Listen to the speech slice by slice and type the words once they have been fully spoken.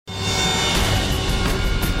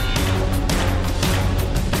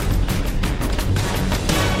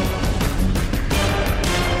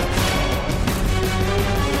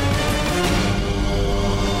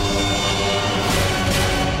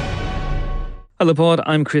Hello pod,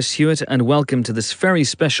 I'm Chris Hewitt and welcome to this very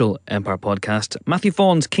special Empire podcast. Matthew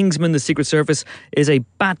Vaughn's Kingsman, The Secret Service is a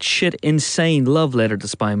batshit insane love letter to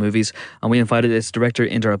spy movies, and we invited its director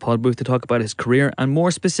into our pod booth to talk about his career and more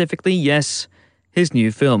specifically, yes, his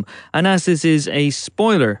new film. And as this is a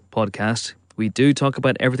spoiler podcast, we do talk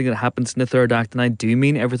about everything that happens in the third act, and I do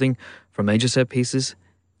mean everything from major set pieces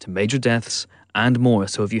to major deaths and more.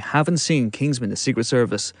 So if you haven't seen Kingsman, The Secret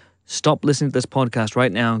Service, stop listening to this podcast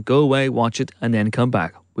right now, go away, watch it, and then come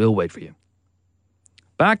back. We'll wait for you.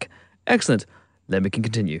 Back? Excellent. Then we can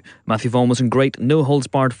continue. Matthew Vaughn was in great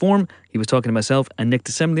no-holds-barred form. He was talking to myself and Nick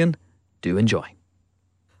DeSemblian. Do enjoy.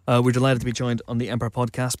 We're delighted to be joined on the Empire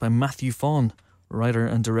podcast by Matthew Vaughn, writer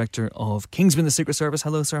and director of Kingsman, The Secret Service.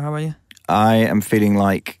 Hello, sir. How are you? I am feeling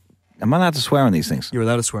like... Am I allowed to swear on these things? You're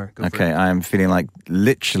allowed to swear. Go for it. Okay, I am feeling like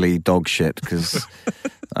literally dog shit because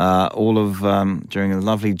during a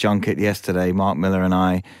lovely junket yesterday, Mark Miller and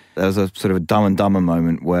I, there was a sort of a Dumb and Dumber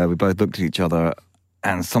moment where we both looked at each other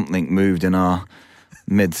and something moved in our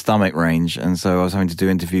mid-stomach range, and so I was having to do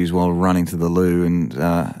interviews while running to the loo,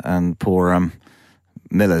 and poor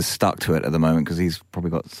Miller's stuck to it at the moment because he's probably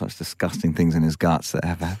got such disgusting things in his guts that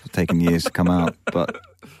have taken years to come out. But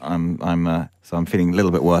I'm feeling a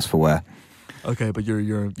little bit worse for wear. Okay, but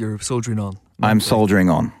you're soldiering on. I'm soldiering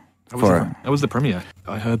on. How was the premiere?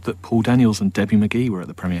 I heard that Paul Daniels and Debbie McGee were at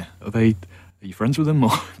the premiere. Are you friends with them,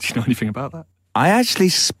 or do you know anything about that? I actually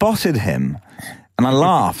spotted him, and I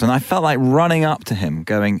laughed, and I felt like running up to him,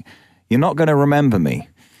 going, "You're not going to remember me."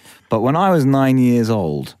 But when I was 9 years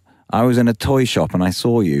old, I was in a toy shop, and I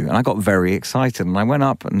saw you, and I got very excited, and I went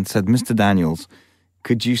up and said, "Mr. Daniels,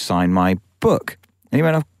 could you sign my book?" And he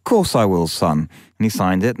went, "Of course I will, son." And he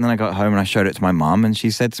signed it, and then I got home and I showed it to my mum, and she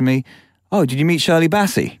said to me, "Oh, did you meet Shirley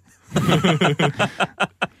Bassey?"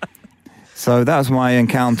 So that was my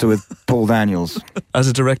encounter with Paul Daniels. As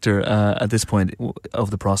a director, at this point of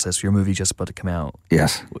the process, your movie just about to come out.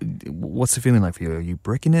 Yes. What's the feeling like for you? Are you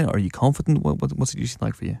bricking it? Are you confident? What's it usually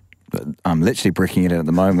like for you? I'm literally bricking it at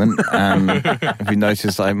the moment. If you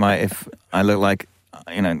notice, if I look like,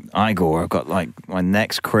 Igor, I've got like my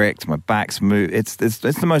neck's cricked, my back's moved. It's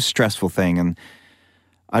the most stressful thing, and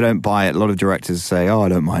I don't buy it. A lot of directors say, "Oh, I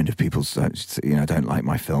don't mind if people don't like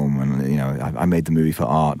my film," and I made the movie for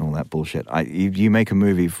art and all that bullshit. You make a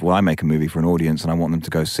movie. I make a movie for an audience, and I want them to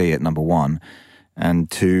go see it. Number one, and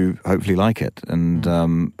two, hopefully like it. And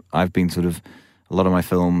I've been sort of a lot of my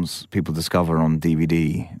films people discover on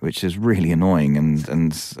DVD, which is really annoying. And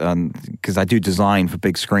because I do design for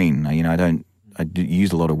big screen, I do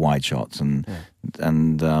use a lot of wide shots,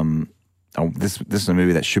 this is a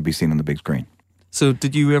movie that should be seen on the big screen. So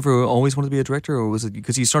did you ever always want to be a director, or was it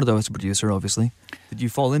because you started out as a producer, obviously? Did you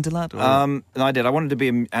fall into that? No, I did. I wanted to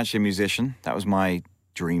be actually a musician. That was my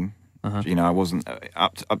dream. Uh-huh. I wasn't...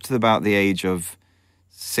 Up to about the age of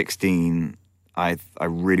 16, I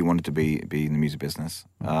really wanted to be in the music business.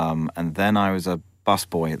 And then I was a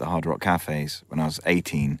busboy at the Hard Rock Cafes when I was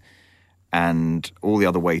 18, and all the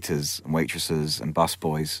other waiters and waitresses and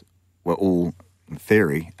busboys were all, in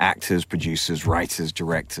theory, actors, producers, writers,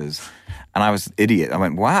 directors. And I was an idiot. I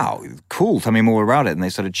went, "Wow, cool, tell me more about it." And they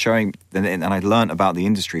started showing, and I learned about the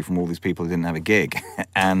industry from all these people who didn't have a gig.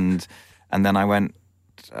 and then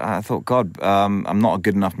I thought, God, I'm not a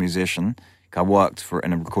good enough musician. I worked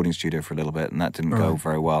in a recording studio for a little bit, and that didn't go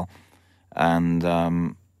very well. And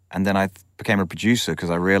then I became a producer because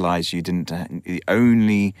I realized the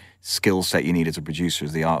only skill set you need as a producer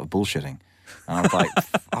is the art of bullshitting. And I was like,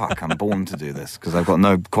 fuck, I'm born to do this because I've got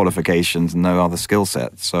no qualifications and no other skill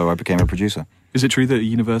set. So I became a producer. Is it true that at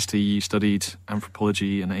university you studied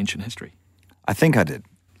anthropology and ancient history? I think I did.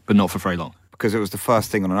 But not for very long? Because it was the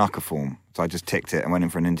first thing on an UCA form. So I just ticked it and went in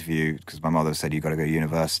for an interview because my mother said, "You've got to go to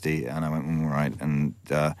university." And I went, "All right." And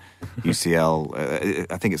UCL,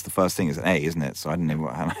 I think it's the first thing is an A, isn't it? So I didn't know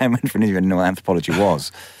I went for an interview, I didn't know what anthropology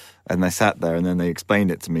was. And I sat there and then they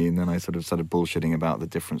explained it to me, and then I sort of started bullshitting about the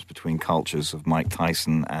difference between cultures of Mike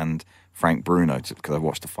Tyson and Frank Bruno, because I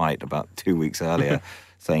watched a fight about 2 weeks earlier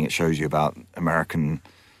saying it shows you about American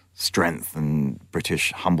strength and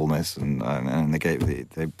British humbleness, and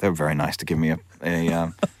they were very nice to give me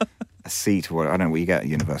a seat, or I don't know what you get at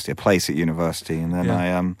university, a place at university, and then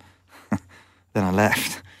then I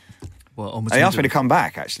left. Well, they asked me to come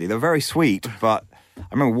back, actually. They were very sweet, but I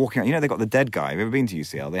remember walking out, they got the dead guy. Have you ever been to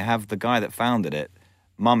UCL? They have the guy that founded it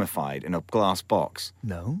mummified in a glass box.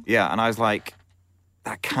 No. Yeah, and I was like,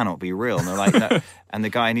 that cannot be real. And they're like, no. And the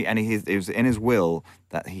guy, it was in his will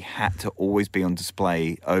that he had to always be on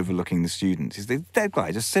display overlooking the students. He's the dead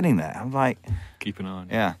guy just sitting there. I'm like... Keep an eye on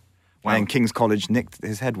you. Yeah. Wow. And King's College nicked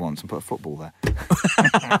his head once and put a football there.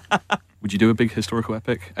 Would you do a big historical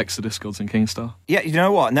epic, Exodus, Gods and Kings style? Yeah, you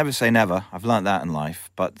know what? Never say never. I've learned that in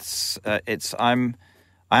life. But I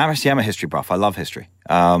actually am a history buff. I love history.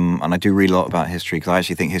 And I do read a lot about history because I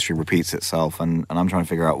actually think history repeats itself. And I'm trying to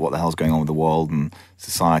figure out what the hell's going on with the world and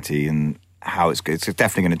society and how it's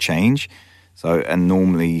definitely going to change. So, and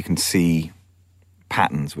normally you can see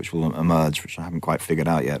patterns which will emerge, which I haven't quite figured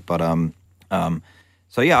out yet. But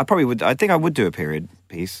so yeah, I probably would. I think I would do a period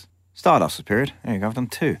piece. Stardust was period. There you go. I've done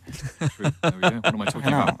 2. True. There we go. What am I talking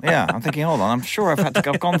about? Yeah, I'm thinking. Hold on. I'm sure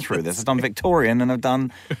I've gone through this. I've done Victorian and I've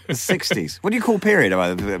done the 60s. What do you call period?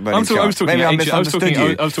 I was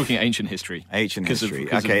talking ancient history. Ancient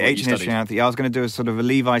history. Okay, ancient history. I was going to do a sort of a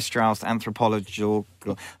Levi Strauss anthropological.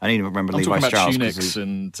 I need to remember Levi Strauss. I'm talking about tunics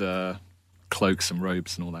and cloaks and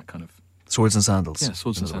robes and all that kind of. Swords and sandals. Yeah,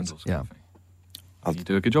 swords and sandals. Yeah. You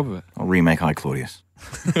do a good job of it. I'll remake I, Claudius.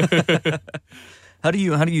 How do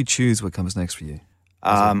you choose what comes next for you?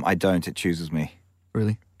 I don't. It chooses me.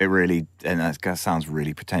 Really? It really, and that sounds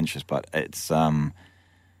really pretentious, but it's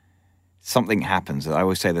something happens. I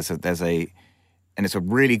always say there's a, and it's a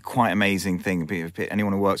really quite amazing thing. If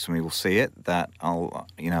anyone who works for me will see it. That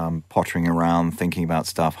I'm pottering around, thinking about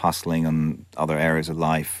stuff, hustling on other areas of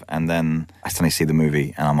life, and then I suddenly see the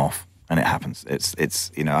movie and I'm off, and it happens.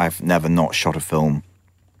 It's I've never not shot a film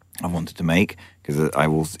I wanted to make because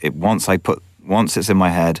once it's in my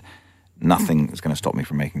head, nothing is going to stop me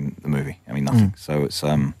from making the movie. I mean, nothing. So it's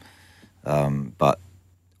but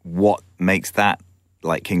what makes that,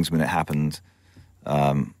 like Kingsman, it happened.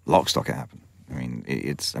 Lock, Stock, it happened. I mean,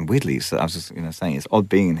 and weirdly, I was just saying it's odd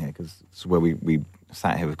being in here because it's where we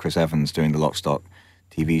sat here with Chris Evans doing the Lock, Stock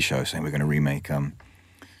TV show, saying we're going to remake. We're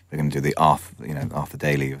going to do the Arthur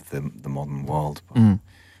Daly of the modern world. But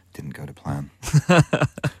didn't go to plan,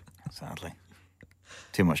 sadly.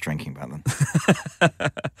 Too much drinking back then.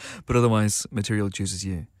 But otherwise, material chooses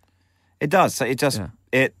you. It does. So it just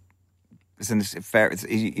it's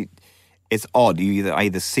odd. I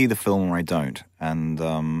either see the film or I don't, and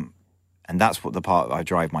that's what the part I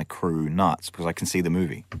drive my crew nuts because I can see the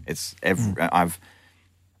movie. It's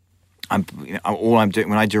all I'm doing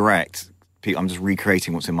when I direct. I'm just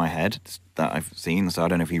recreating what's in my head that I've seen. So I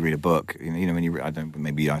don't know if you read a book. When you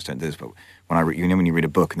maybe you guys don't do this, but when when you read a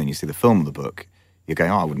book and then you see the film of the book. You're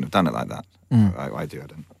going, I wouldn't have done it like that. I do. I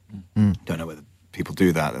don't know whether people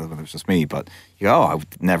do that, whether it's just me, but you go, I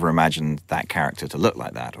would never imagine that character to look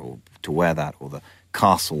like that or to wear that or the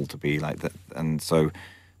castle to be like that. And so,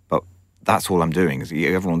 but that's all I'm doing is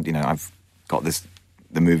everyone, I've got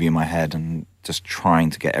the movie in my head and just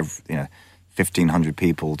trying to get 1,500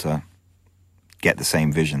 people to get the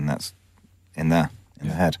same vision that's in their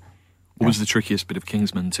head. What was the trickiest bit of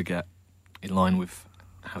Kingsman to get in line with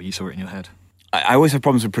how you saw it in your head? I always have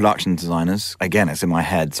problems with production designers. Again, it's in my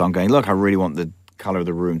head. So I'm going, look, I really want the colour of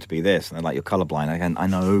the room to be this. And they're like, you're colourblind. Again, I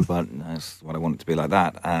know, but that's what I want it to be like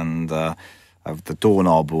that. And of the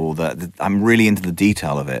doorknob or I'm really into the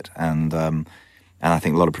detail of it. And I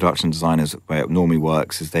think a lot of production designers, the way it normally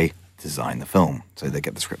works is they design the film. So they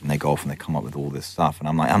get the script and they go off and they come up with all this stuff. And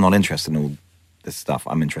I'm like, I'm not interested in all this stuff.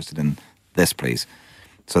 I'm interested in this, please.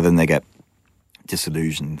 So then they get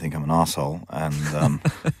disillusioned and think I'm an arsehole, and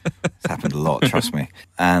it's happened a lot, trust me.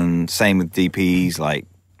 And same with DPs, like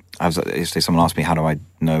yesterday someone asked me how do I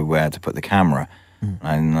know where to put the camera,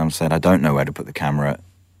 and I said I don't know where to put the camera.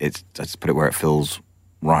 I just put it where it feels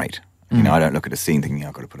right. I don't look at a scene thinking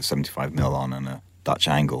I've got to put a 75mm on and a Dutch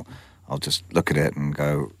angle. I'll just look at it and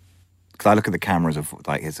go, because I look at the camera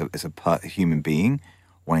as a human being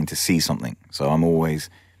wanting to see something. So I'm always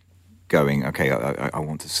going, okay, I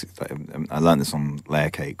want to see. I learned this on Layer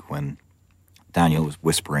Cake when Daniel was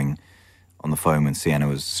whispering on the phone when Sienna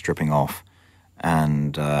was stripping off,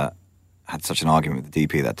 and had such an argument with the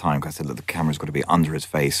DP at that time because I said, look, the camera's got to be under his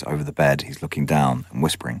face, over the bed. He's looking down and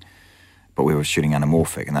whispering. But we were shooting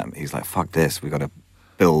anamorphic, and he's like, fuck this. We've got to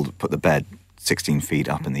put the bed 16 feet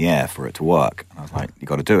up in the air for it to work. And I was like, you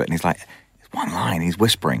got to do it. And he's like, it's one line. He's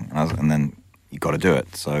whispering. And then you got to do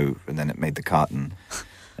it. So, and then it made the cut, and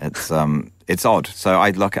it's odd. So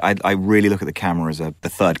I really look at the camera as the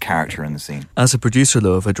third character in the scene. As a producer,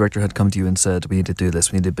 though, if a director had come to you and said, we need to do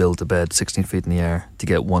this, we need to build a bed 16 feet in the air to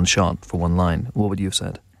get one shot for one line, what would you have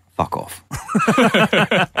said? Fuck off.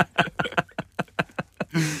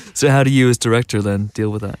 So how do you as director then deal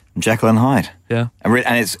with that? Jekyll and Hyde. Yeah.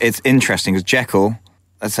 And it's interesting because Jekyll,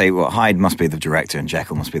 let's say, Hyde must be the director and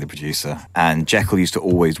Jekyll must be the producer. And Jekyll used to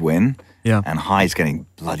always win. Yeah. And Hyde's getting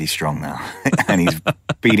bloody strong now. And he's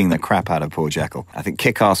beating the crap out of poor Jekyll. I think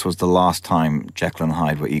Kick-Ass was the last time Jekyll and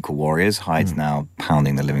Hyde were equal warriors. Hyde's now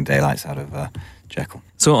pounding the living daylights out of Jekyll.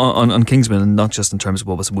 So on Kingsman, and not just in terms of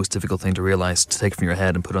what was the most difficult thing to realise, to take from your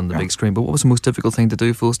head and put on the big screen, but what was the most difficult thing to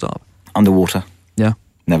do, full stop? Underwater. Yeah.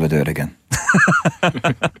 Never do it again.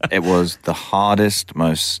 It was the hardest,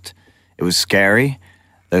 it was scary.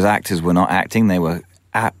 Those actors were not acting. They were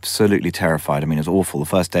absolutely terrified. I mean, it was awful. The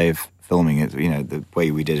first day of filming it, the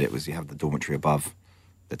way we did it was you have the dormitory above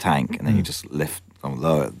the tank, and then you just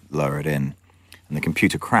lower it in. And the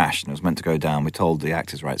computer crashed, and it was meant to go down. We told the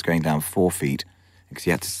actors, right, it's going down 4 feet, because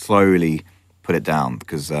you had to slowly put it down,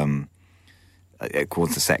 because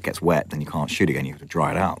once the set gets wet, then you can't shoot again. You have to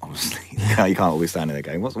dry it out, obviously. You can't always stand there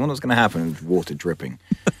going, what's going to happen? Water dripping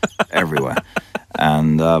everywhere.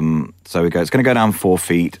 And so we go, it's going to go down 4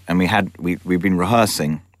 feet, and we've been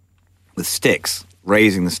rehearsing with sticks,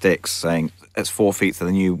 raising the sticks, saying, it's 4 feet, so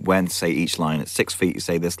then you went to say each line. At 6 feet, you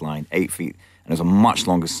say this line, 8 feet. And it was a much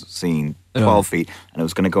longer scene, 12 feet, and it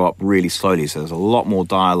was going to go up really slowly, so there's a lot more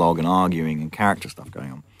dialogue and arguing and character stuff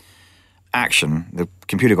going on. Action, the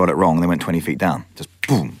computer got it wrong, they went 20 feet down. Just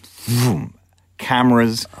boom, boom.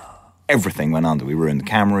 Cameras, everything went under. We ruined the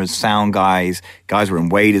cameras, sound guys were in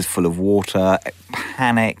waders full of water,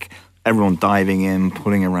 panic, everyone diving in,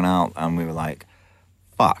 pulling everyone out, and we were like,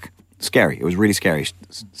 fuck. Scary. It was really scary.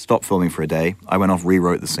 Stopped filming for a day. I went off,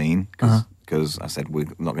 rewrote the scene, because I said, we're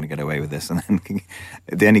not going to get away with this. And then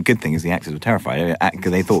the only good thing is the actors were terrified,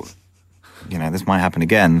 because they thought, this might happen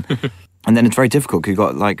again. And then it's very difficult, because you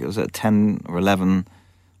got, it was at 10 or 11,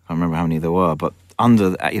 I don't remember how many there were, but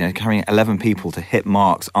carrying 11 people to hit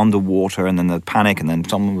marks underwater, and then the panic, and then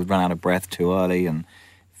someone would run out of breath too early, and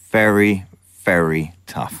very, very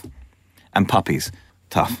tough. And puppies.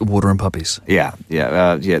 Tough. Water and puppies. Yeah.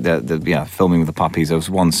 Filming with the puppies. There was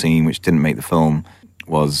one scene which didn't make the film.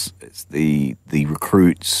 Was the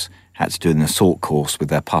recruits had to do an assault course with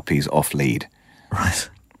their puppies off lead. Right.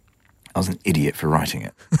 I was an idiot for writing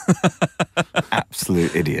it.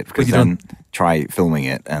 Absolute idiot. Because then try filming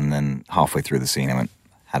it, and then halfway through the scene I went,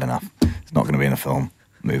 had enough. It's not going to be in the film.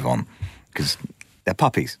 Move on. Because they're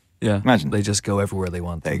puppies. Yeah, imagine they just go everywhere they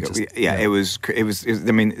want. There you go. It was.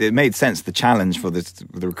 I mean, it made sense, the challenge for the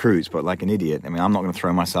recruits, but like an idiot. I mean, I'm not going to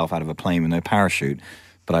throw myself out of a plane with no parachute,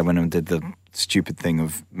 but I went and did the stupid thing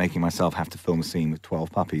of making myself have to film a scene with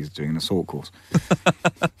 12 puppies doing an assault course.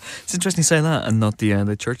 It's interesting you say that, and not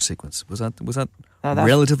the church sequence. Was that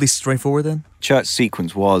relatively straightforward then? Church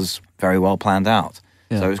sequence was very well planned out.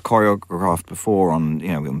 Yeah. So it was choreographed before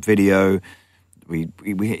on video.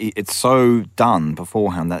 It's so done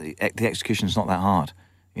beforehand that the execution is not that hard,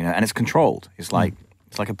 and it's controlled. It's like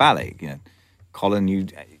a ballet. Colin,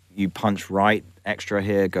 you punch right, extra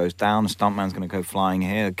here goes down. The stuntman's going to go flying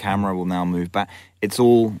here. The camera will now move back. It's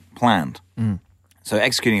all planned. So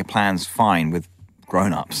executing a plan's fine with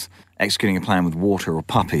grown-ups. Executing a plan with water or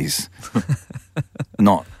puppies,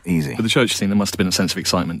 not easy. For the church scene, there must have been a sense of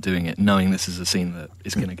excitement doing it, knowing this is a scene that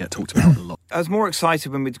is going to get talked about a lot. I was more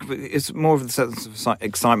excited it's more of the sense of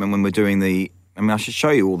excitement when we're doing I should show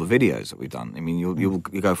you all the videos that we've done. I mean, you'll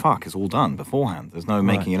go, fuck, it's all done beforehand. There's no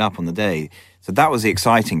making it up on the day. So that was the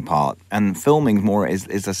exciting part. And filming more,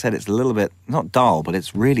 as I said, it's a little bit, not dull, but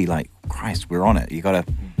it's really like, Christ, we're on it. You got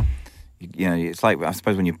to, it's like, I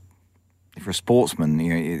suppose if you're a sportsman,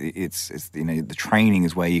 it's the training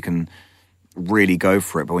is where you can really go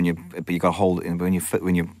for it. But you got to hold it.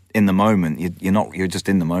 When you're in the moment, you're just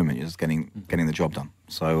in the moment. You're just getting the job done.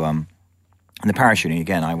 So, and the parachuting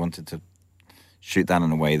again, I wanted to shoot that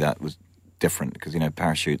in a way that was different, because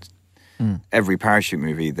parachutes. Every parachute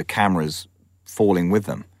movie, the camera's falling with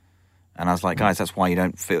them, and I was like, guys, that's why you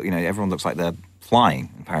don't feel. Everyone looks like they're flying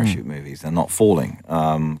in parachute movies. They're not falling,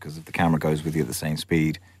 because if the camera goes with you at the same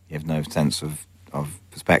speed, you have no sense of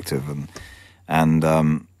perspective. And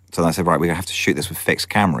so I said, right, we have to shoot this with fixed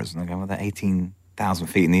cameras. And I go, well, they're 18,000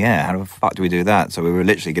 feet in the air. How the fuck do we do that? So we were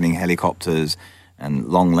literally getting helicopters and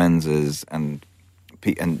long lenses and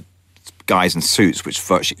guys in suits which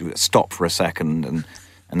virtually stop for a second, and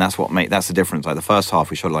that's that's the difference. Like the first half,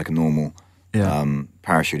 we shot like a normal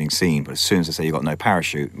parachuting scene, but as soon as I say you got no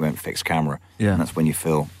parachute, we went fixed camera, and that's when you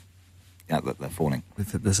feel that they're falling.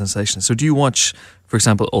 With the sensation. So do you watch, for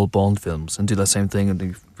example, old Bond films and do that same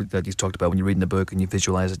thing that you talked about when you're reading the book and you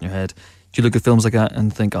visualise it in your head? Do you look at films like that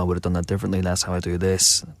and think, I would have done that differently, that's how I do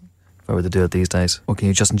this, if I were to do it these days? Or can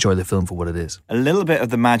you just enjoy the film for what it is? A little bit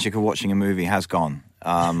of the magic of watching a movie has gone,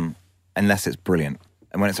 unless it's brilliant.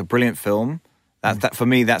 And when it's a brilliant film, that for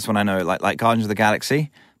me, that's when I know it. Like Guardians of the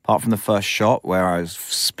Galaxy, apart from the first shot where I was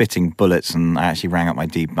spitting bullets and I actually rang up my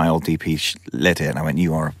old DP, lit it, and I went,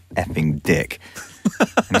 you are a effing dick.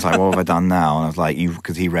 And it's like, what have I done now? And I was like,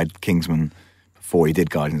 because he read Kingsman before he did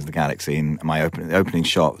Guardians of the Galaxy, and the opening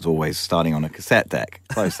shot was always starting on a cassette deck,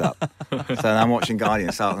 close up. So I'm watching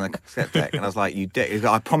Guardians start on a cassette deck, and I was like, "You dick!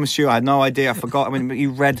 I promise you, I had no idea. I forgot. I mean,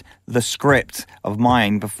 you read the script of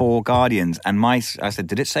mine before Guardians, and I said,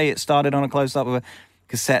 did it say it started on a close up of a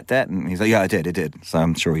cassette deck?" And he's like, "Yeah, it did." So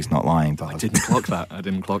I'm sure he's not lying. But I didn't clock that.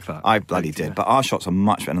 I bloody did. But our shots are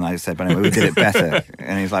much better than I said. But anyway, we did it better.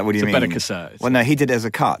 And he's like, "What do you mean?" It's a better cassette. Well, no, he did it as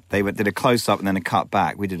a cut. They did a close up and then a cut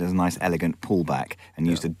back. We did it as a nice, elegant pullback and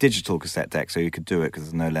used a digital cassette deck so you could do it because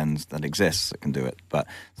there's no lens that exists that can do it. But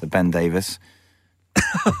so Ben Davis,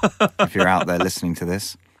 if you're out there listening to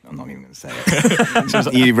this, I'm not even going to say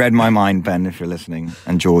it. You read my mind, Ben, if you're listening.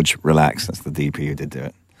 And George, relax. That's the DP who did do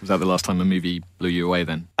it. Was that the last time a movie blew you away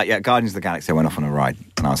then? Yeah, Guardians of the Galaxy, I went off on a ride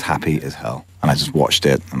and I was happy as hell. And I just watched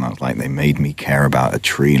it and I was like, they made me care about a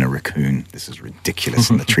tree and a raccoon. This is ridiculous.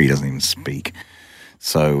 And the tree doesn't even speak.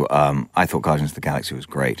 So I thought Guardians of the Galaxy was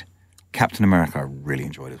great. Captain America, I really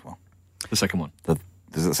enjoyed as well. The second one.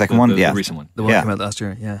 Is it the second one? Yeah. The recent one. The one that came out last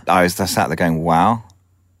year, yeah. I sat there going, wow,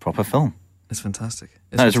 proper film. It's fantastic.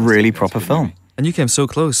 It's a really proper film. Movie. And you came so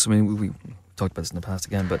close. I mean, we talked about this in the past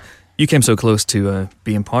again, but you came so close to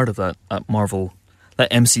being part of that Marvel,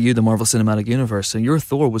 that MCU, the Marvel Cinematic Universe. So your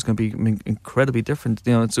Thor was going to be incredibly different.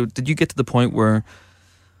 You know, so did you get to the point where,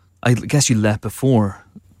 I guess you left before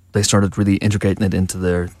they started really integrating it into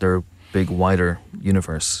their big wider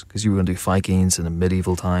universe? Because you were going to do Vikings and the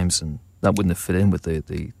medieval times, and that wouldn't have fit in with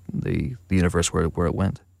the universe where it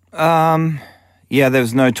went. Yeah, there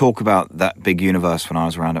was no talk about that big universe when I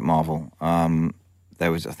was around at Marvel.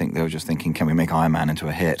 I think they were just thinking, can we make Iron Man into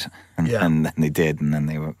a hit? And then they did, and then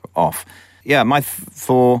they were off. Yeah, my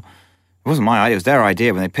Thor, it wasn't my idea, it was their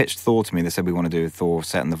idea. When they pitched Thor to me, they said, we want to do a Thor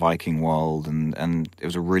set in the Viking world, and it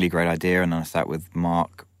was a really great idea, and I sat with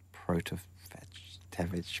Mark Protovich,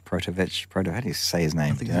 how do you say his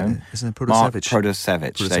name? I think isn't it Protasevich? Mark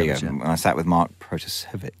Protasevich, there you go. Yeah. And I sat with Mark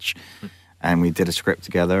Protasevich. And we did a script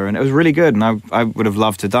together, and it was really good. And I would have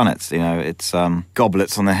loved to have done it. You know, it's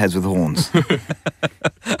goblets on their heads with horns.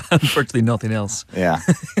 Unfortunately, nothing else. Yeah,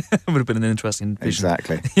 it would have been an interesting vision.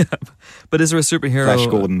 Exactly. Yeah, but is there a superhero? Flash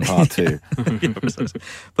Gordon Part 2.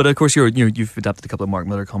 But of course, you've adapted a couple of Mark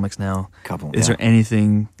Miller comics now. Is there any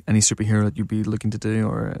superhero that you'd be looking to do,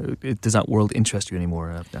 or does that world interest you anymore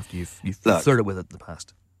after you've flirted with it in the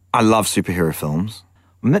past? I love superhero films.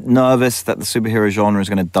 I'm a bit nervous that the superhero genre is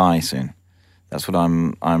going to die soon. That's what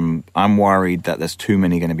I'm worried that there's too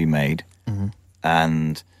many going to be made. Mm-hmm.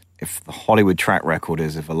 And if the Hollywood track record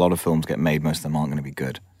is, if a lot of films get made, most of them aren't going to be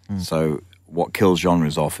good. Mm. So what kills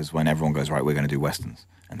genres off is when everyone goes, right, we're going to do Westerns.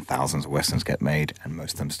 And thousands of Westerns get made, and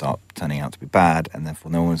most of them start turning out to be bad, and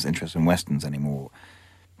therefore no one's interested in Westerns anymore.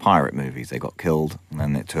 Pirate movies, they got killed, and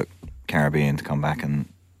then it took Caribbean to come back and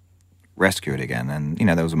rescue it again. And, you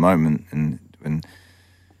know, there was a moment when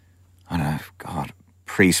I don't know, God,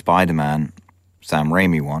 pre-Spider-Man, Sam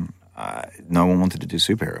Raimi one, no one wanted to do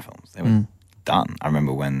superhero films. They were done. I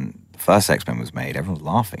remember when the first X-Men was made, everyone was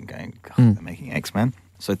laughing, going, God, they're making X-Men?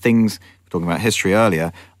 So things, talking about history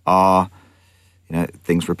earlier, are, you know,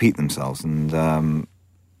 things repeat themselves, and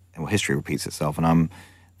history repeats itself. And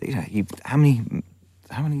how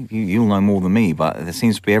many you'll know more than me, but there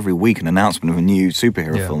seems to be every week an announcement of a new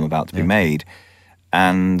superhero film about to be made.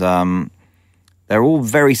 And they're all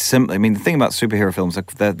very similar. I mean, the thing about superhero films,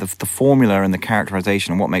 the formula and the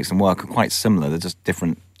characterization and what makes them work are quite similar. They're just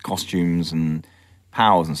different costumes and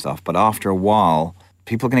powers and stuff. But after a while,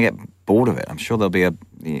 people are going to get bored of it. I'm sure there'll be I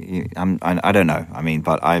don't know. I mean,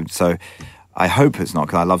 I hope it's not,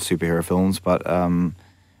 because I love superhero films, but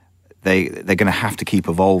they're going to have to keep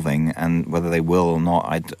evolving, and whether they will or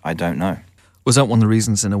not, I don't know. Was that one of the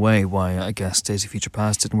reasons, in a way, why I guess Days of Future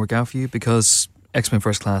Past didn't work out for you? Because X-Men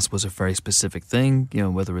First Class was a very specific thing, you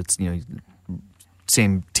know, whether it's, you know,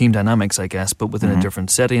 same team dynamics, I guess, but within a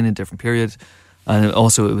different setting, a different period. And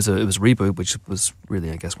also it was a reboot, which was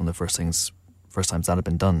really, I guess, one of the first times that had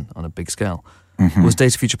been done on a big scale. Mm-hmm. Was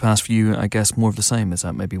Days of Future Past for you, I guess, more of the same? Is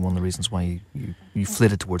that maybe one of the reasons why you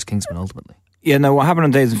flitted towards Kingsman ultimately? Yeah, no, what happened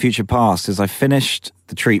on Days of Future Past is I finished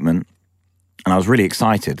the treatment and I was really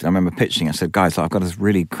excited. I remember pitching, I said, guys, I've got this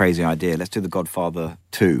really crazy idea. Let's do the Godfather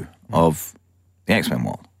 2 of the X-Men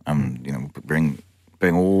world, and, you know, bring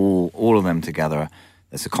all of them together.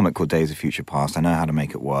 There's a comic called Days of Future Past. I know how to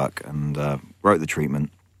make it work, and wrote the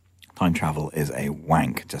treatment. Time travel is a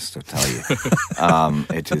wank, just to tell you.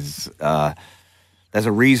 It is. There's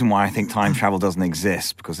a reason why I think time travel doesn't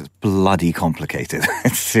exist, because it's bloody complicated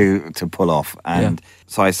to pull off. And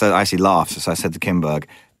so I actually laughed. So I said to Kimberg,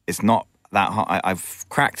 it's not that hard. I've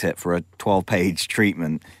cracked it for a 12-page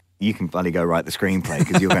treatment. you can bloody go write the screenplay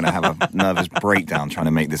because you're going to have a nervous breakdown trying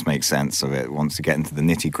to make this make sense of it once you get into the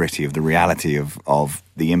nitty-gritty of the reality of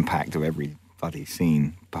the impact of every bloody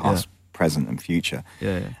scene, past, present, and future.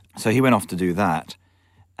 Yeah. So he went off to do that,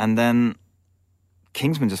 and then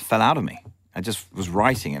Kingsman just fell out of me. I just was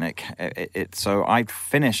writing, and so I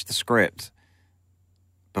finished the script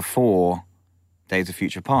before Days of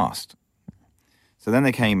Future Past. So then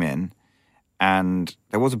they came in, and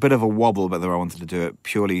there was a bit of a wobble about whether I wanted to do it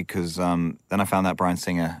purely because then I found out Bryan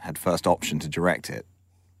Singer had first option to direct it.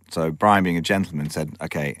 So Bryan, being a gentleman, said,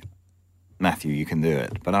 okay, Matthew, you can do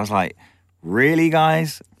it. But I was like, really,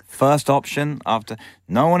 guys? First option? After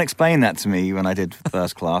no one explained that to me when I did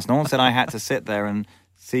First Class. No one said I had to sit there and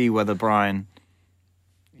see whether Bryan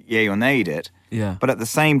yay or nayed it. Yeah. But at the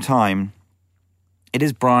same time, it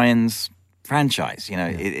is Bryan's franchise. You know,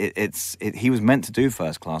 he was meant to do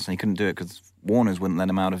First Class and he couldn't do it because Warner's wouldn't let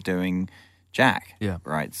him out of doing Jack. Yeah.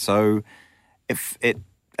 Right. So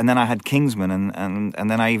and then I had Kingsman and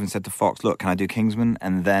then I even said to Fox, look, can I do Kingsman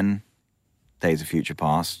and then Days of Future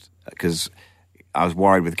Past? Because I was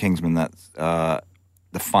worried with Kingsman that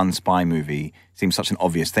the fun spy movie seemed such an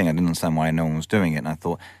obvious thing. I didn't understand why no one was doing it. And I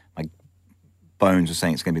thought, my Bones was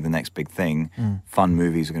saying it's going to be the next big thing. Fun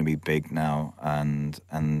movies are going to be big now, and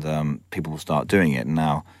people will start doing it. And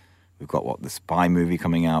now we've got the spy movie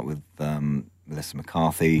coming out with Melissa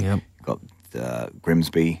McCarthy. Yep. We've got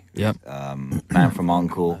Grimsby. Yep. Man from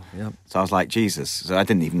U.N.C.L.E. Yep. So I was like, Jesus. So I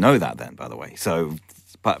didn't even know that then, by the way. So,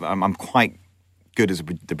 but I'm quite good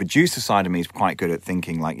the producer side of me is quite good at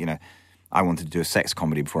thinking like, you know, I wanted to do a sex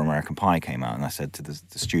comedy before American Pie came out, and I said to the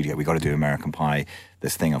studio, we got to do American Pie.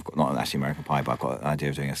 This thing I've got, not actually American Pie, but I've got an idea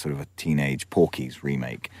of doing a sort of a teenage Porky's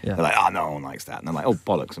remake. Yeah. They're like, oh, no one likes that. And they're like, oh,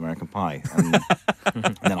 bollocks, American Pie. And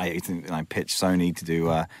then I pitched Sony to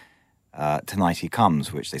do Tonight He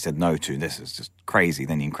Comes, which they said no to. This is just crazy.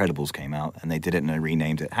 Then The Incredibles came out, and they did it and they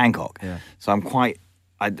renamed it Hancock. Yeah. So I'm quite,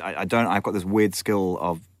 I've got this weird skill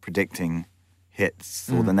of predicting hits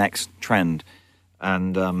or the next trend,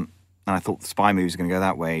 and I thought the spy movies were going to go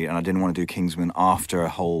that way, and I didn't want to do Kingsman after a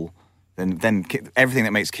whole. Then everything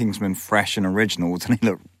that makes Kingsman fresh and original would suddenly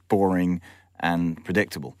look boring and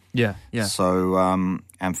predictable. Yeah. So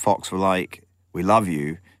and Fox were like, "We love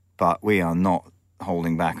you, but we are not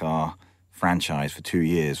holding back our franchise for 2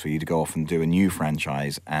 years for you to go off and do a new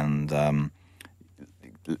franchise, and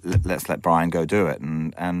let's let Bryan go do it."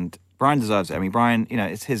 And Bryan deserves it. I mean, Bryan, you know,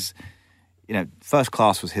 it's his. You know, First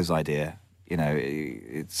Class was his idea. You know,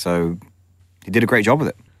 so he did a great job with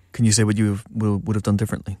it. Can you say what you would have done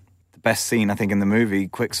differently? The best scene, I think, in the movie,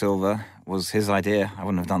 Quicksilver, was his idea. I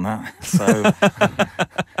wouldn't have done that. So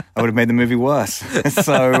I would have made the movie worse.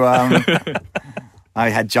 So I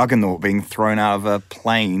had Juggernaut being thrown out of a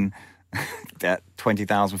plane at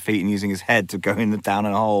 20,000 feet and using his head to go down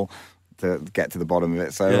in a hole to get to the bottom of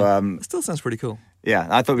it. So it still sounds pretty cool. Yeah,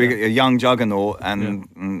 I thought we got a young Juggernaut,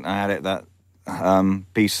 and I had it that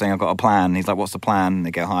Beast saying, I've got a plan. And he's like, what's the plan? And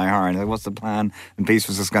they go, hi, and they're like, what's the plan? And Beast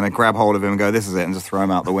was just going to grab hold of him and go, this is it, and just throw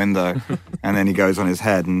him out the window. And then he goes on his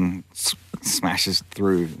head and smashes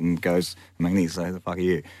through and goes, Magneto, the fuck are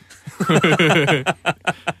you?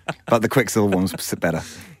 But the Quicksilver one was better.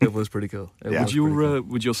 It was pretty cool.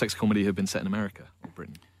 Would your sex comedy have been set in America or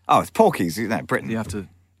Britain? Oh, it's Porky's, Britain. You have to...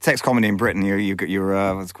 Sex comedy in Britain,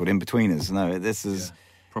 you're what's it called, in-betweeners. No, this is...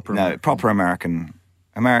 proper American.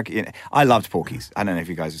 I loved Porky's. I don't know if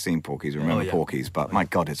you guys have seen Porky's or remember Porky's, but my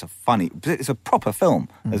God, it's a proper film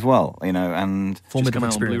as well, you know, and... Formative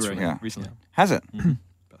experience. On Blu-ray recently. Has it?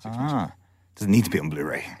 Doesn't need to be on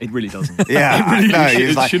Blu-ray. It really doesn't. Yeah,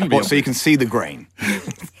 it like, shouldn't be. So you can see the grain. You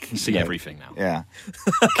can see everything now. Yeah.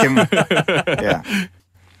 Yeah.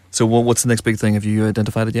 So what's the next big thing? Have you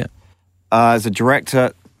identified it yet? As a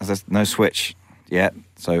director, there's no switch yet,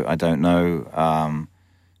 so I don't know.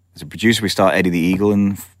 As a producer, we start Eddie the Eagle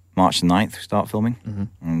on March the 9th. We start filming.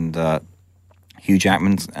 And Hugh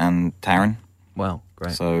Jackman and Taron. Wow,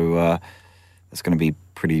 great. So it's going to be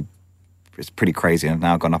pretty crazy. I've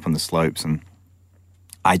now gone up on the slopes, and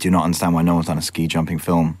I do not understand why no one's done a ski jumping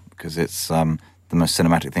film, because it's the most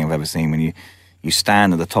cinematic thing I've ever seen. When you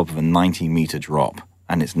stand at the top of a 90-meter drop,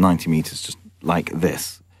 and it's 90 meters just like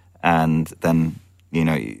this, and then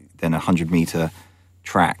then a 100-meter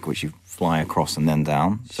track which you fly across and then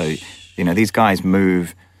down. So these guys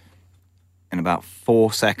move in about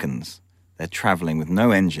 4 seconds. They're traveling with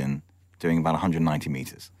no engine, doing about 190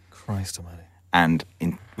 meters. Christ almighty. And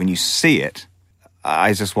when you see it,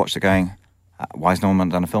 I just watched it going, why has no one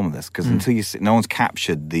done a film of this? Because until you see, no one's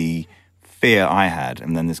captured the fear I had.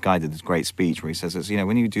 And then this guy did this great speech where he says,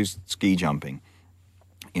 when you do ski jumping,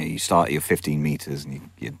 you start at your 15 meters and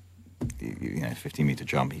you you know, 50-meter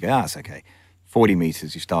jump. You go, that's okay. 40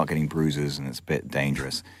 meters, you start getting bruises and it's a bit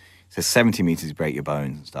dangerous. So 70 meters, you break your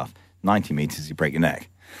bones and stuff. 90 meters, you break your neck.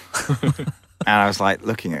 And I was like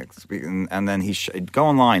looking at, and then he'd go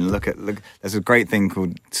online, look. There's a great thing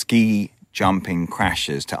called ski jumping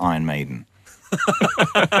crashes to Iron Maiden.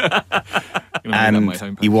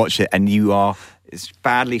 And you watch it, and it's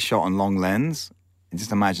badly shot on long lens. And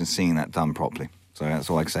just imagine seeing that done properly. So that's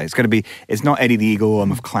all I can say. It's not Eddie the Eagle,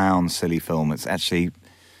 I'm a clown, silly film. It's actually,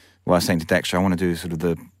 what I was saying to Dexter, I want to do sort of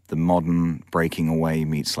the modern breaking away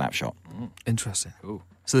meets Slapshot. Interesting. Cool.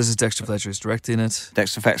 So this is Dexter Fletcher's directing it.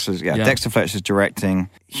 Dexter Fletcher's directing,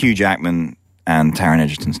 Hugh Jackman and Taron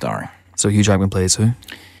Egerton starring. So Hugh Jackman plays who?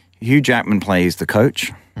 Hugh Jackman plays the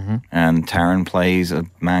coach, and Taron plays a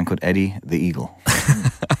man called Eddie the Eagle.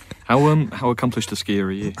 How accomplished a skier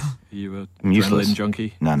are you? Are you a adrenaline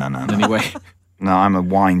junkie? No. In any way? No, I'm a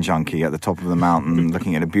wine junkie at the top of the mountain,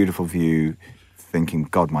 looking at a beautiful view, thinking,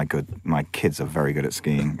 God, my kids are very good at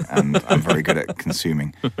skiing, and I'm very good at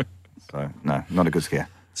consuming. So, no, not a good skier.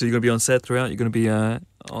 So you're going to be on set throughout? You're going to be... I'm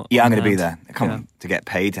going to be there. To get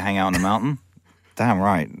paid to hang out on the mountain? Damn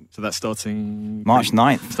right. So that's starting... March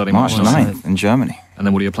 9th. Starting March 9th in Germany. And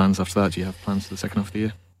then what are your plans after that? Do you have plans for the second half of the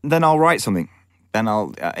year? Then I'll write something. Then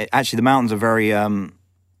actually, the mountains are very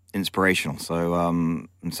inspirational, so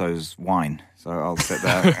and so is wine. So I'll sit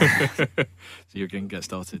there. So you're going to get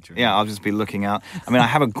started? Yeah, I'll just be looking out. I mean, I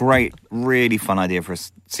have a great, really fun idea for a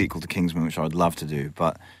sequel to Kingsman, which I would love to do,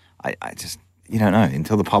 but I just... You don't know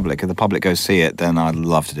until if the public goes see it, then I'd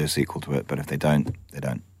love to do a sequel to it. But if they don't, they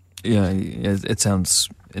don't. Yeah, it sounds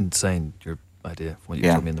insane, your idea, from what you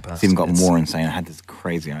told me in the past. It's even got more insane. I had this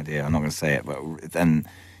crazy idea. I'm not going to say it, but then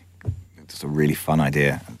just a really fun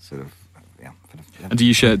idea. Sort of, yeah. And do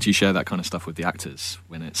you share that kind of stuff with the actors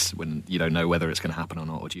when you don't know whether it's going to happen or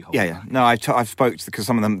not, or do you hold Yeah. No, I've spoke because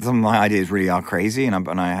some of my ideas really are crazy, and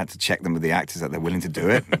I had to check them with the actors that they're willing to do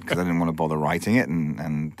it because I didn't want to bother writing it,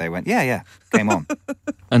 and they went, yeah, game on.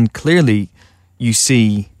 And clearly, you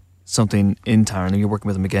see something in Taron, and you're working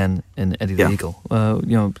with him again in Eddie the Eagle.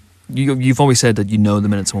 You've always said that you know the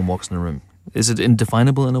minute someone walks in the room. Is it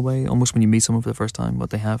indefinable in a way, almost when you meet someone for the first time,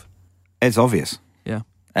 what they have? It's obvious. Yeah.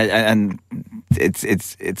 And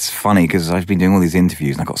it's funny because I've been doing all these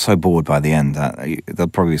interviews and I got so bored by the end that there'll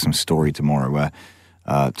probably be some story tomorrow where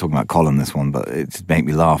talking about Colin, this one, but it made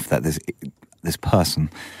me laugh that this person,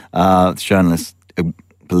 this journalist,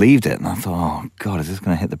 believed it, and I thought, oh God, is this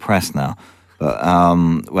going to hit the press now?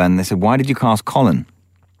 But when they said, why did you cast Colin?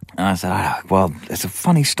 And I said, well, it's a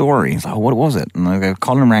funny story. He's like, oh, what was it? And I go,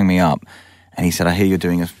 Colin rang me up and he said, I hear you're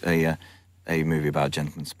doing a movie about a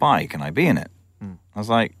gentleman spy. Can I be in it? I was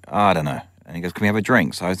like, I don't know. And he goes, can we have a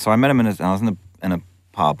drink? So I met him I was in a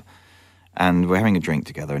pub, and we're having a drink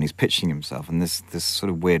together, and he's pitching himself. And this sort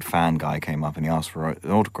of weird fan guy came up, and he asked for an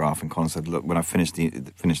autograph. And Colin said, look, when I finish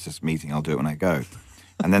this meeting, I'll do it when I go.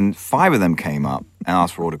 And then 5 of them came up and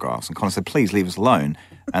asked for autographs. And Colin said, please leave us alone.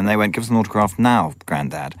 And they went, give us an autograph now,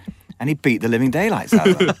 Grandad. And he beat the living daylights out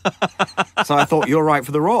of them. So I thought, you're right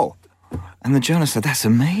for the role. And the journalist said, that's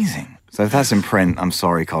amazing. So if that's in print, I'm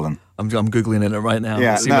sorry, Colin. I'm Googling it right now.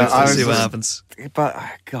 Yeah, see what happens. But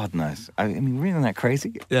God knows. I mean, really, isn't that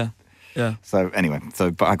crazy? Yeah. So anyway,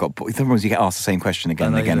 but I got. The problem is you get asked the same question again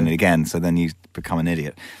and again and again. So then you become an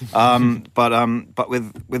idiot. But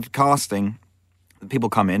with casting, people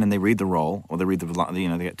come in and they read the role, or they read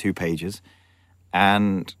they get 2 pages,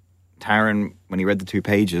 and Taron, when he read the 2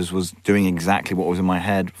 pages, was doing exactly what was in my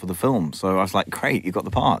head for the film. So I was like, great, you got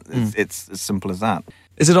the part. It's as simple as that.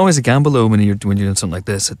 Is it always a gamble though when you're doing something like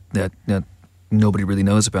this that nobody really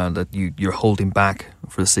knows about, that you're holding back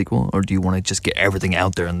for the sequel, or do you want to just get everything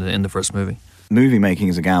out there in the first movie? Movie making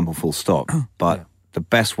is a gamble, full stop. But the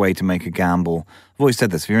best way to make a gamble, I've always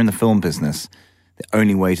said this: if you're in the film business, the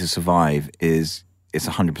only way to survive is it's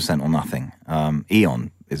 100% or nothing.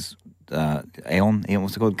 Eon is Eon.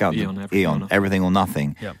 What's it called? Eon. Everything or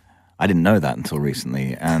nothing. Yep. I didn't know that until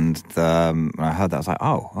recently, and when I heard that, I was like,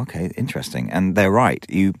 "Oh, okay, interesting." And they're right.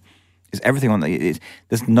 It's everything on the.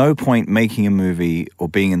 There's no point making a movie or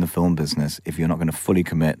being in the film business if you're not going to fully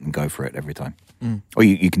commit and go for it every time. Or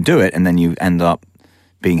you can do it, and then you end up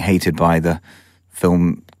being hated by the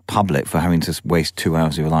film public for having to waste 2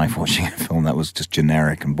 hours of your life watching a film that was just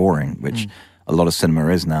generic and boring, which a lot of cinema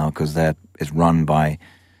is now because it's run by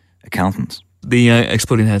accountants. The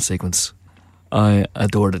exploding head sequence, I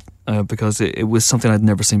adored it because it was something I'd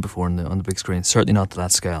never seen before on the big screen. Certainly not to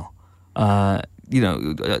that scale. At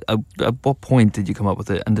what point did you come up with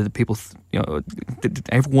it? And did people, did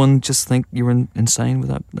everyone just think you were insane with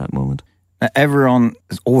that moment? Now, everyone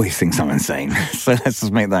always thinks I'm insane. So let's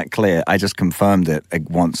just make that clear. I just confirmed it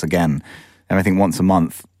once again. And I think once a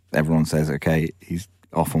month, everyone says, okay, he's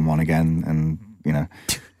off on one again and,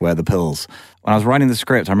 where are the pills? When I was writing the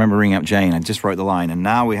script, I remember ringing up Jane. I just wrote the line, and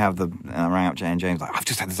now we have I rang up Jane, and Jane's like, I've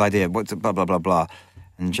just had this idea. What's it, blah, blah, blah, blah.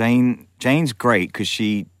 And Jane's great because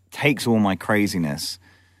she takes all my craziness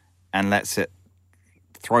and lets the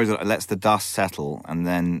dust settle. And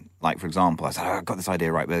then, like, for example, I said, I've got this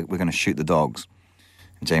idea, right, we're going to shoot the dogs.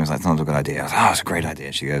 And James was like, it's not a good idea. I was like, it's a great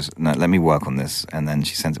idea. She goes, no, let me work on this. And then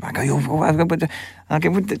she sends it back. They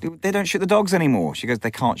don't shoot the dogs anymore. She goes,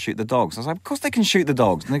 they can't shoot the dogs. I was like, of course they can shoot the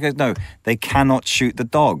dogs. And they goes, no, they cannot shoot the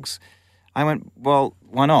dogs. I went, well,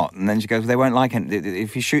 why not? And then she goes, they won't like it.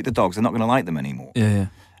 If you shoot the dogs, they're not going to like them anymore. Yeah.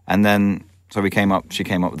 And then, so she came up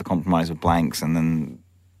with the compromise of blanks and then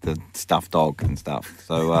the stuffed dog and stuff.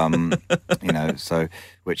 So,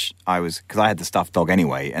 which because I had the stuffed dog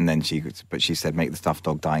anyway, and then she said, make the stuffed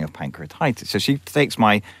dog dying of pancreatitis. So she takes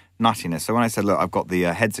my nuttiness. So when I said, look, I've got the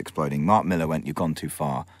heads exploding, Mark Miller went, you've gone too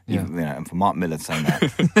far. Yeah. And for Mark Miller saying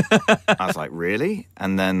that, I was like, really?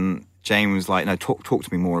 And then Jane was like, no, talk to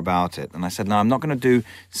me more about it. And I said, no, I'm not going to do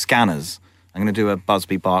scanners. I'm going to do a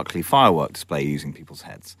Busby Berkeley firework display using people's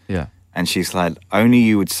heads. Yeah. And she's like, only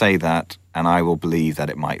you would say that, and I will believe that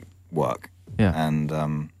it might work. Yeah.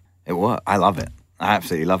 And it worked. I love it. I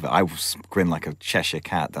absolutely love it. I grin like a Cheshire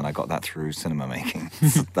cat, and I got that through cinema making.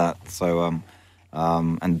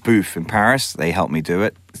 And Booth in Paris, they helped me do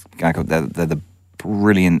it. They're the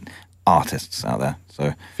brilliant artists out there.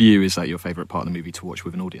 So for you, is that your favourite part of the movie to watch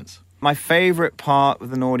with an audience? My favourite part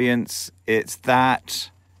with an audience, it's that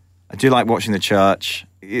I do like watching the church.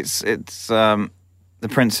 It's the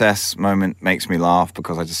princess moment makes me laugh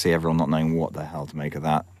because I just see everyone not knowing what the hell to make of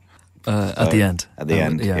that. At the end. At the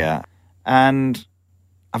end, yeah. And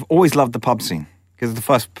I've always loved the pub scene because the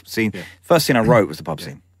first scene I wrote was the pub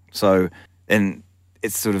scene. So, and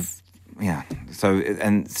it's sort of,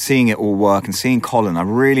 and seeing it all work and seeing Colin, I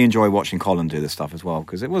really enjoy watching Colin do this stuff as well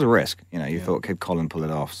because it was a risk. You thought, could Colin pull it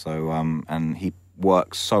off? So, and he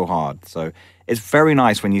works so hard. So it's very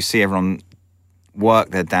nice when you see everyone work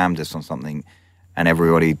their damnedest on something and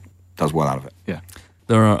everybody does well out of it. Yeah.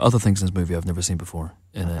 There are other things in this movie I've never seen before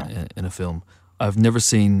in a film. I've never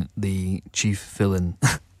seen the chief villain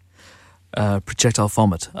projectile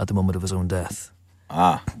vomit at the moment of his own death.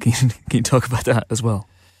 Can you talk about that as well?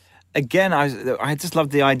 Again, I just love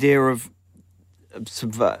the idea of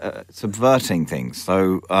subverting things.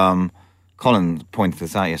 So Colin pointed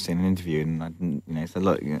this out yesterday in an interview, and he said,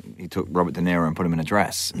 "Look, he took Robert De Niro and put him in a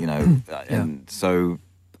dress." And so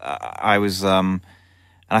I was, and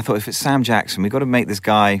I thought, if it's Sam Jackson, we've got to make this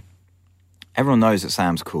guy. Everyone knows that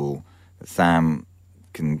Sam's cool, that Sam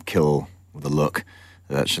can kill with a look,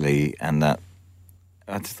 virtually, and that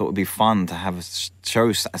I just thought it would be fun to have a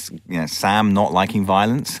show, Sam not liking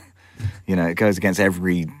violence. It goes against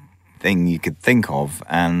everything you could think of,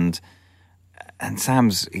 and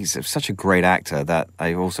he's such a great actor that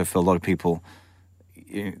I also feel a lot of people,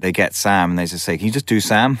 they get Sam and they just say, can you just do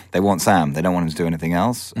Sam? They want Sam. They don't want him to do anything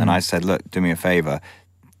else. And I said, look, do me a favor,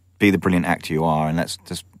 be the brilliant actor you are, and let's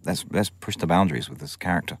push the boundaries with this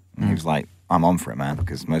character. And he was like, I'm on for it, man,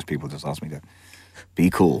 because most people just ask me to be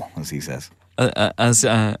cool, as he says.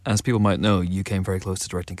 As people might know, you came very close to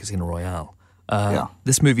directing Casino Royale.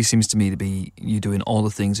 This movie seems to me to be you doing all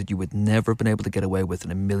the things that you would never have been able to get away with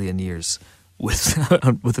in a million years with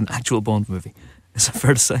an actual Bond movie. Is that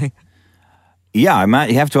fair to say? Yeah,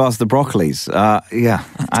 you have to ask the Broccolis.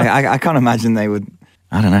 I can't imagine they would.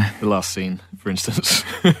 I don't know. The last scene, for instance,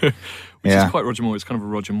 which is quite Roger Moore. It's kind of a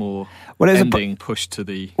Roger Moore ending pushed to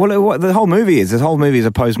the. Well, the whole movie is a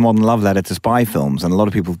postmodern love letter to spy films, and a lot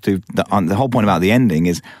of people do. The whole point about the ending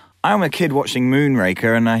is, I'm a kid watching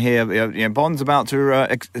Moonraker, and I hear Bond's about to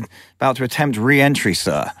attempt re-entry,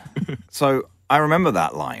 sir. So I remember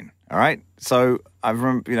that line. All right, so I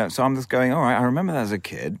remember, so I'm just going, all right, I remember that as a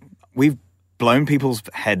kid. We've blown people's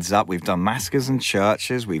heads up. We've done massacres in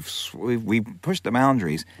churches. We've pushed the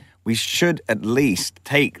boundaries. We should at least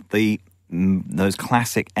take those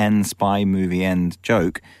classic end spy movie end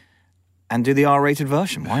joke and do the R-rated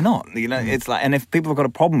version. Why not? It's like, and if people have got a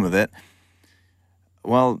problem with it,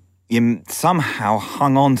 well, you somehow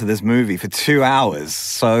hung on to this movie for 2 hours.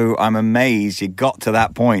 So I'm amazed you got to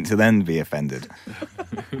that point to then be offended.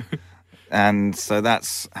 And so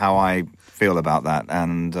that's how I feel about that.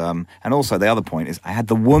 And also the other point is I had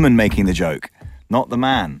the woman making the joke, not the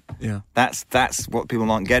man. Yeah. That's what people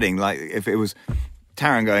aren't getting. Like if it was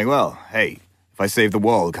Taron going, well, hey, if I save the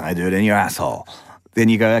world, can I do it in your asshole? Then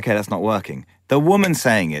you go, okay, that's not working. The woman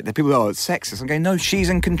saying it, the people go, oh, it's sexist. I'm going, no, she's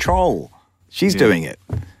in control. She's doing it.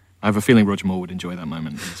 I have a feeling Roger Moore would enjoy that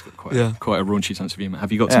moment. He's got quite a raunchy sense of humour.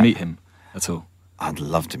 Have you got to meet him at all? I'd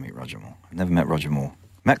love to meet Roger Moore. I've never met Roger Moore.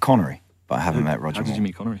 Met Connery, but I haven't met Roger Moore. How did you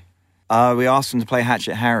meet Connery? We asked him to play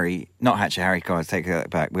Hatchet Harry. Not Hatchet Harry, guys, take that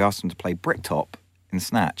back. We asked him to play Bricktop in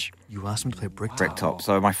Snatch. You asked him to play Bricktop? Bricktop.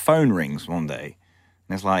 So my phone rings one day,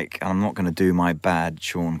 and it's like, and I'm not going to do my bad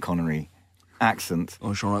Sean Connery accent.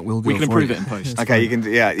 Oh, sure, right, we'll We can improve it in post. Okay, you can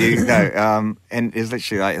do, you can go. And it's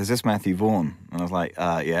literally like, is this Matthew Vaughn? And I was like,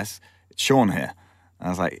 yes. It's Sean here. And I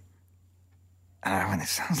was like, and I went, it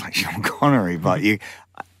sounds like Sean Connery, but you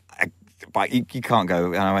can't go.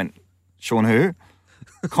 And I went, Sean who?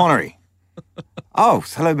 Connery. Oh,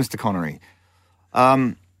 hello, Mr. Connery.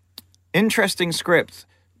 Interesting script.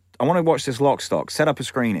 I want to watch this Lock Stock. Set up a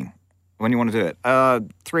screening. When you want to do it?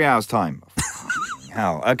 3 hours time.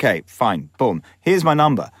 Hell, okay, fine. Boom. Here's my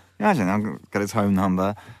number. Imagine I've got his home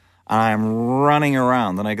number, and I am running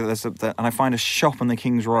around, and I get this, and I find a shop on the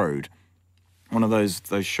King's Road, one of those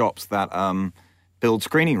shops that build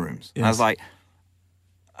screening rooms. Yes. And I was like,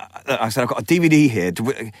 I said, I've got a DVD here.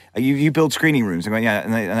 You build screening rooms? I went, yeah.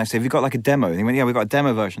 And I said, have you got like a demo? And he went, yeah, we've got a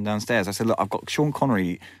demo version downstairs. I said, look, I've got Sean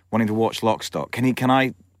Connery wanting to watch Lock Stock. Can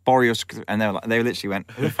I borrow your? And they literally went,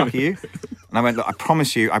 who the fuck are you? And I went, look, I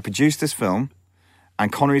promise you, I produced this film.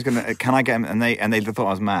 And Connery's gonna. Can I get him? And they thought I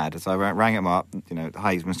was mad. So I rang him up. You know,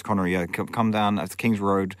 hi, Mr. Connery. Come down at the King's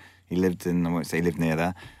Road. He lived in. I won't say he lived near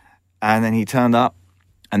there. And then he turned up,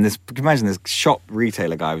 and imagine this shop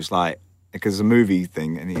retailer guy was like, because it's a movie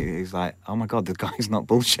thing, and he's like, oh my god, the guy's not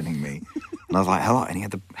bullshitting me. And I was like, hello, and he had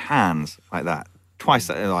the hands like that twice.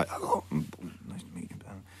 Like, hello, nice to meet you.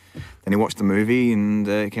 Then he watched the movie, and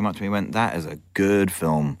he came up to me and went, that is a good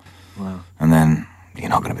film. Wow. And then you're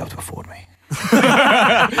not going to be able to afford me.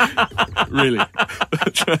 Really?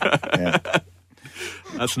 Yeah.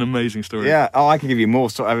 That's an amazing story. Yeah. Oh, I can give you more.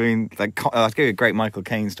 I mean, I'll give you a great Michael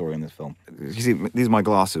Caine story in this film. You see, these are my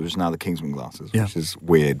glasses, which are now the Kingsman glasses, which is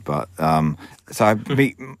weird. But so I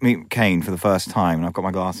meet Caine for the first time, and I've got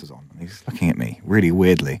my glasses on, and he's looking at me really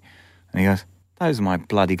weirdly, and he goes, "Those are my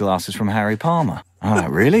bloody glasses from Harry Palmer." I'm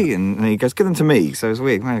like, really? And he goes, give them to me. So it's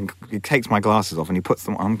weird. He takes my glasses off and he puts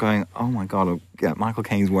them on. I'm going, oh my God, Michael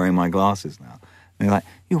Caine's wearing my glasses now. And they're like,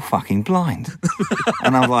 you're fucking blind.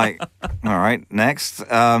 And I'm like, all right, next. He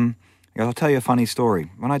goes, I'll tell you a funny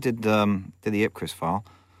story. When I did the Ipcris file,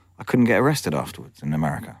 I couldn't get arrested afterwards in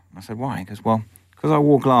America. And I said, why? He goes, well, because I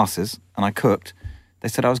wore glasses and I cooked, they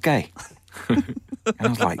said I was gay. And I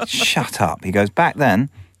was like, shut up. He goes, back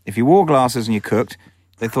then, if you wore glasses and you cooked,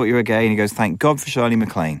 they thought you were gay, and he goes, thank God for Shirley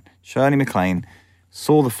MacLaine. Shirley MacLaine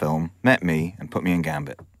saw the film, met me, and put me in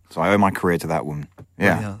Gambit. So I owe my career to that woman.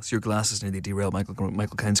 Yeah. Well, yeah. So your glasses nearly derailed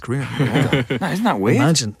Michael Caine's career. Yeah. No, isn't that weird?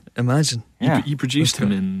 Imagine. Yeah. You produced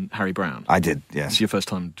him in Harry Brown. I did, yes. It's your first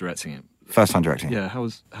time directing it. First time directing. Yeah, how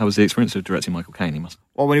was the experience of directing Michael Caine? He must.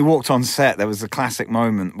 Well, when he walked on set, there was a classic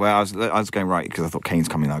moment where I was going right because I thought Caine's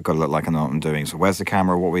coming. I've got to look like I know what I'm doing. So where's the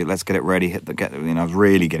camera? Let's get it ready. I was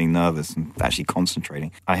really getting nervous and actually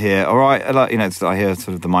concentrating. I hear, all right, I hear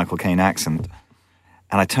sort of the Michael Caine accent,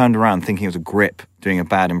 and I turned around thinking it was a grip doing a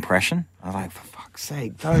bad impression. I was like, for fuck's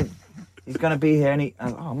sake, don't! He's going to be here. And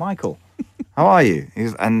oh, Michael, how are you?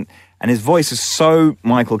 And his voice is so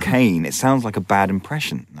Michael Caine, it sounds like a bad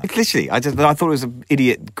impression. Like, literally, I thought it was an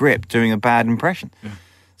idiot grip doing a bad impression. Yeah.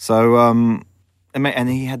 So, and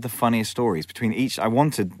he had the funniest stories between each. I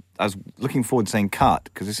was looking forward to saying cut,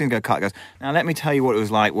 because as soon as I go cut, it goes, now let me tell you what it was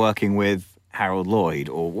like working with Harold Lloyd,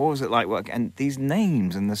 or what was it like working, and these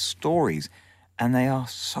names and the stories, and they are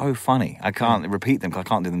so funny. I can't repeat them because I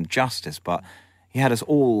can't do them justice, but he had us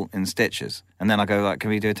all in stitches. And then I go, like, can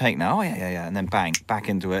we do a take now? Oh, yeah. And then bang, back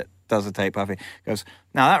into it. Does the tape perfect. Goes,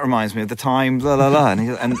 now that reminds me of the time, blah, blah,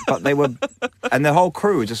 blah. But they were, and the whole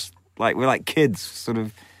crew were just like, we're like kids sort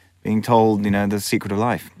of being told, the secret of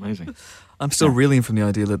life. Amazing. I'm still reeling from the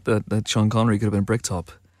idea that Sean Connery could have been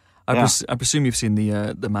Bricktop. I presume you've seen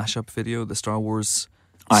the mashup video, the Star Wars.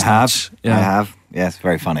 Snatch. I have. Yes,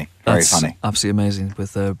 very funny. Very funny. Absolutely amazing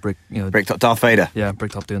with Bricktop, Darth Vader. Yeah,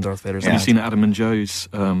 Bricktop doing Darth Vader. Have you seen Adam and Joe's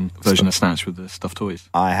version of Snatch with the stuffed toys?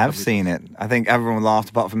 I have seen it. I think everyone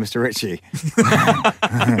laughed apart from Mr. Ritchie.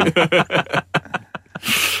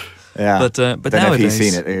 Yeah, but don't nowadays, know if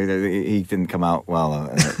he's seen it. He didn't come out well,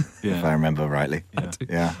 if I remember rightly.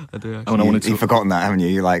 Yeah, I do. You've forgotten that, haven't you?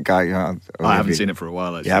 You like, I haven't seen it for a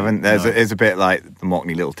while. Actually. You haven't. It's a bit like the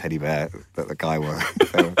Mockney little teddy bear that the guy were.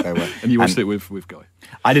 They were. And you watched it with Guy.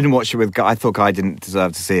 I didn't watch it with Guy. I thought Guy didn't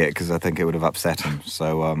deserve to see it because I think it would have upset him.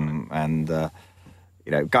 So,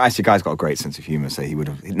 Guy's got a great sense of humour, so he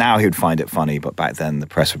would find it funny. But back then, the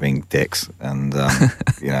press were being dicks, and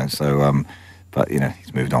But,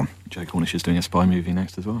 he's moved on. Joe Cornish is doing a spy movie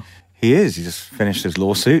next as well. He is. He just finished his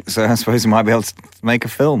lawsuit, so I suppose he might be able to make a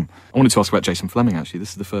film. I wanted to ask about Jason Fleming, actually. This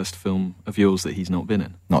is the first film of yours that he's not been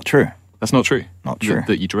in. Not true. That's not true? Not true.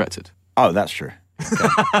 That you directed? Oh, that's true.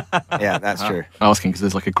 Okay. Yeah, that's true. I'm asking because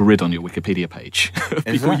there's like a grid on your Wikipedia page of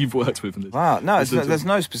Is people there? you've worked with. And Wow, no, there's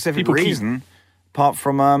no specific reason, apart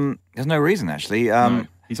from, there's no reason, actually. No,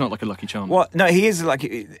 he's not like a Lucky Charm. Well, no, he is like.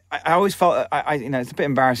 I always felt, it's a bit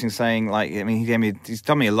embarrassing saying like. I mean, he's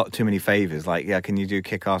done me a lot too many favors. Like, yeah, can you do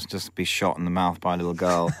Kick-Ass just be shot in the mouth by a little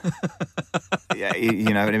girl? Yeah,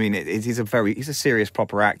 you know what I mean. He's a serious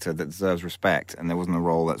proper actor that deserves respect, and there wasn't a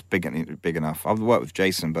role that's big enough. I've worked with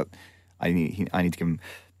Jason, but I need to give him.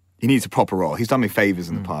 He needs a proper role. He's done me favors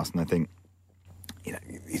in the past, and I think.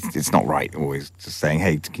 It's not right always just saying,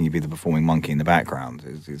 hey, can you be the performing monkey in the background?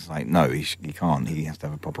 It's like, no, he can't. He has to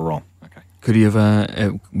have a proper role. Okay. Could you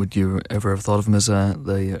have? Would you ever have thought of him as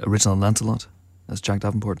the original Lancelot, as Jack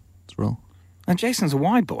Davenport's role? And Jason's a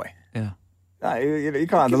wide boy. Yeah. No, you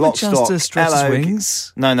can't have the Give him lock a chance stock. to stretch his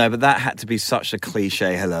wings. No, but that had to be such a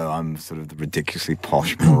cliche. Hello, I'm sort of the ridiculously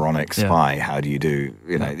posh, moronic spy. How do you do?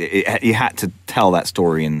 You had to tell that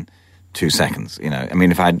story in 2 seconds. I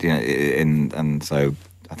mean, if I had, and so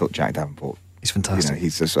I thought Jack Davenport. He's fantastic.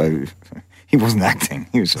 He's just so. He wasn't acting.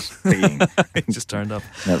 He was just being. He just turned up.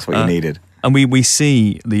 That's what you needed. And we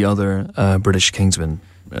see the other British Kingsmen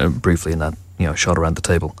briefly in that shot around the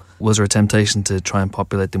table. Was there a temptation to try and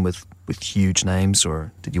populate them with huge names,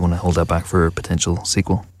 or did you want to hold that back for a potential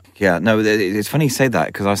sequel? Yeah, no, it's funny you say that,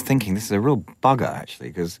 because I was thinking this is a real bugger, actually,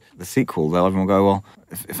 because the sequel, everyone will go, well,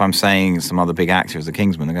 if I'm saying some other big actor as the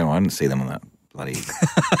Kingsman, they're going, well, I didn't see them on that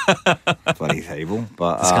bloody table.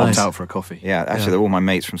 But Popped out for a coffee. Yeah, actually, they're all my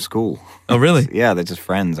mates from school. Oh, really? Yeah, they're just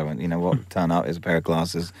friends. I went, what, turn up, here's a pair of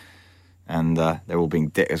glasses. And they're all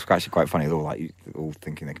being it's actually quite funny. They're all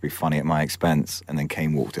thinking they could be funny at my expense, and then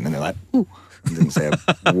Kane walked in and they're like, ooh, and didn't say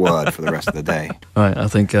a word for the rest of the day. All right, I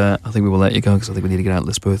think we will let you go because I think we need to get out of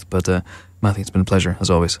this booth. But Matthew, it's been a pleasure as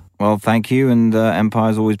always. Well, thank you, and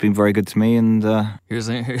Empire's always been very good to me. And here's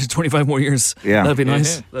 25 more years. Yeah, that'd be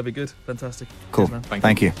nice. Yeah. That'd be good. Fantastic. Cool. Cheers, man.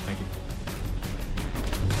 Thank you. Thank you.